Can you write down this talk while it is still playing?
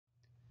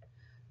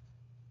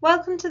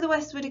Welcome to the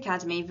Westwood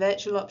Academy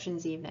Virtual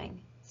Options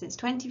Evening. Since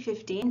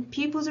 2015,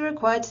 pupils are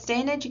required to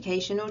stay in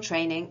education or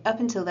training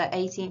up until their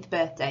 18th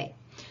birthday.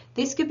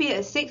 This could be at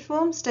a sixth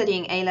form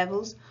studying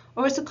A-levels,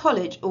 or at a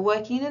college or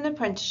working in an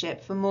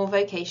apprenticeship for more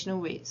vocational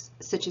routes,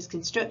 such as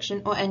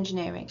construction or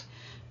engineering.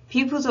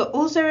 Pupils are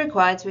also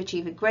required to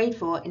achieve a grade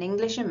 4 in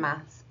English and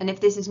Maths, and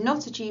if this is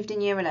not achieved in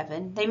Year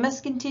 11, they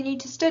must continue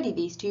to study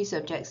these two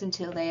subjects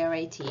until they are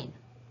 18.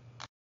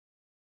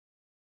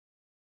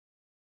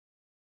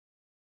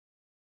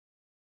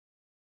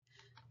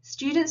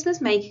 Students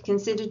must make a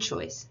considered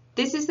choice.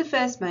 This is the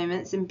first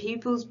moments in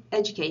pupils'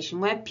 education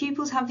where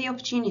pupils have the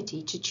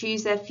opportunity to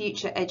choose their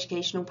future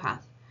educational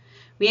path.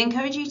 We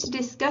encourage you to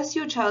discuss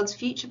your child's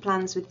future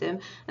plans with them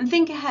and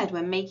think ahead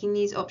when making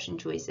these option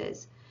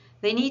choices.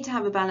 They need to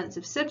have a balance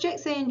of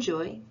subjects they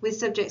enjoy with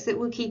subjects that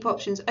will keep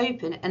options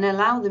open and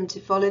allow them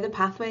to follow the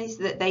pathways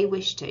that they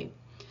wish to.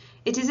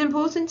 It is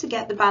important to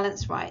get the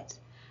balance right.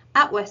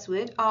 At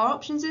Westwood, our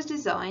options are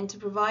designed to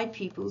provide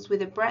pupils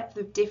with a breadth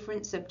of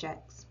different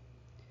subjects.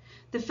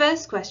 The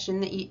first question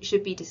that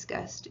should be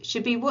discussed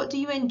should be, what do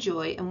you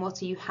enjoy and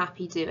what are you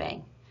happy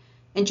doing?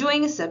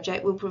 Enjoying a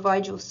subject will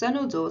provide your son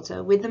or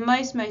daughter with the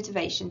most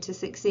motivation to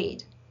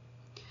succeed.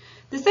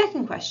 The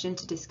second question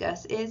to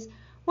discuss is,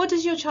 what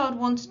does your child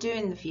want to do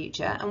in the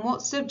future and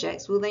what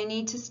subjects will they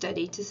need to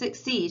study to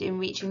succeed in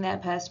reaching their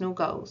personal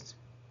goals?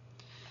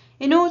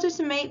 In order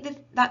to make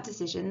that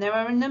decision, there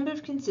are a number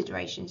of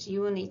considerations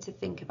you will need to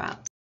think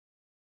about.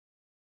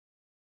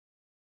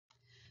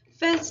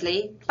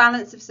 Firstly,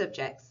 balance of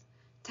subjects.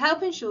 To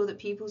help ensure that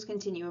pupils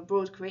continue a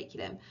broad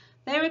curriculum,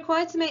 they are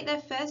required to make their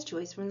first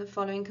choice from the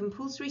following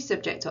compulsory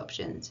subject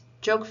options: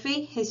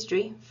 geography,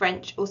 history,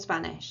 French or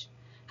Spanish.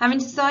 Having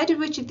decided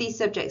which of these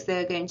subjects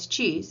they are going to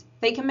choose,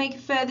 they can make a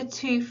further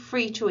 2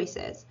 free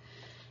choices.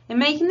 In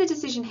making the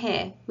decision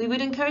here, we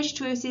would encourage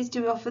choices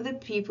to offer the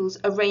pupils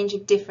a range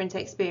of different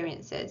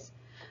experiences.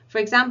 For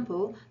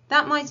example,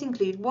 that might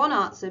include 1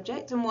 art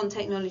subject and 1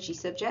 technology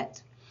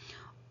subject,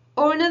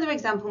 or another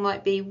example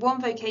might be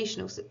 1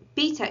 vocational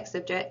BTEC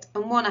subject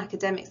and 1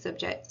 academic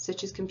subject,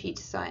 such as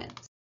computer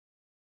science.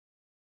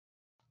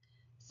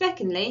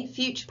 Secondly,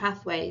 future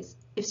pathways.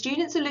 If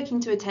students are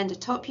looking to attend a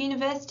top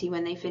university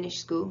when they finish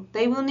school,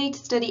 they will need to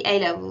study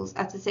A-levels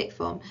at a sixth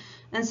form,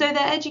 and so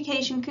their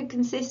education could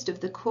consist of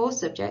the core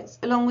subjects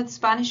along with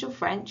Spanish or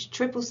French,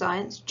 triple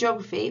science,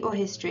 geography or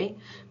history,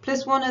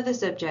 plus 1 other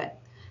subject,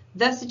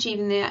 thus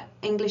achieving the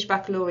English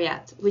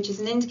Baccalaureate, which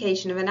is an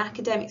indication of an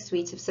academic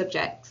suite of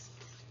subjects.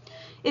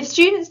 If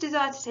students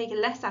desire to take a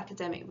less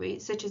academic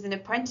route, such as an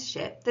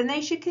apprenticeship, then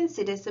they should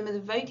consider some of the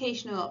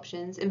vocational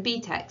options and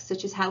BTECs,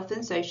 such as health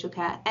and social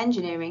care,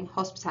 engineering,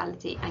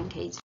 hospitality and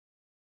catering.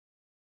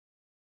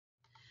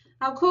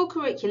 Our core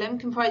curriculum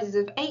comprises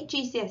of 8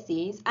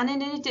 GCSEs, and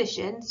in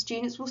addition,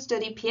 students will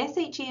study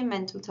PSHE and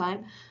mental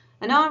time,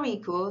 an RE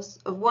course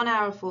of 1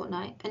 hour a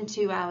fortnight and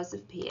 2 hours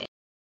of PE.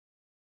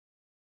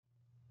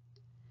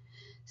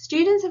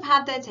 Students have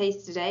had their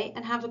taste today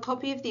and have a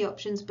copy of the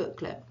options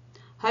booklet.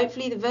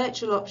 Hopefully the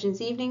virtual options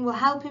evening will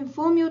help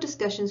inform your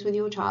discussions with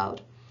your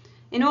child.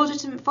 In order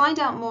to find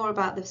out more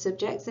about the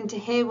subjects and to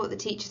hear what the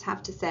teachers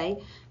have to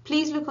say,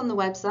 please look on the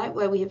website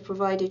where we have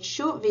provided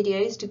short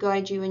videos to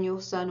guide you and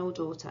your son or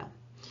daughter.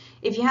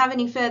 If you have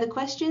any further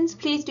questions,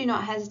 please do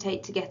not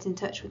hesitate to get in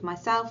touch with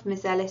myself,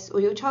 Miss Ellis,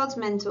 or your child's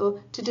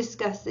mentor to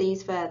discuss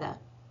these further.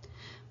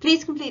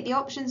 Please complete the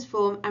options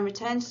form and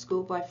return to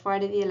school by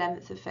Friday the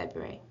 11th of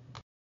February.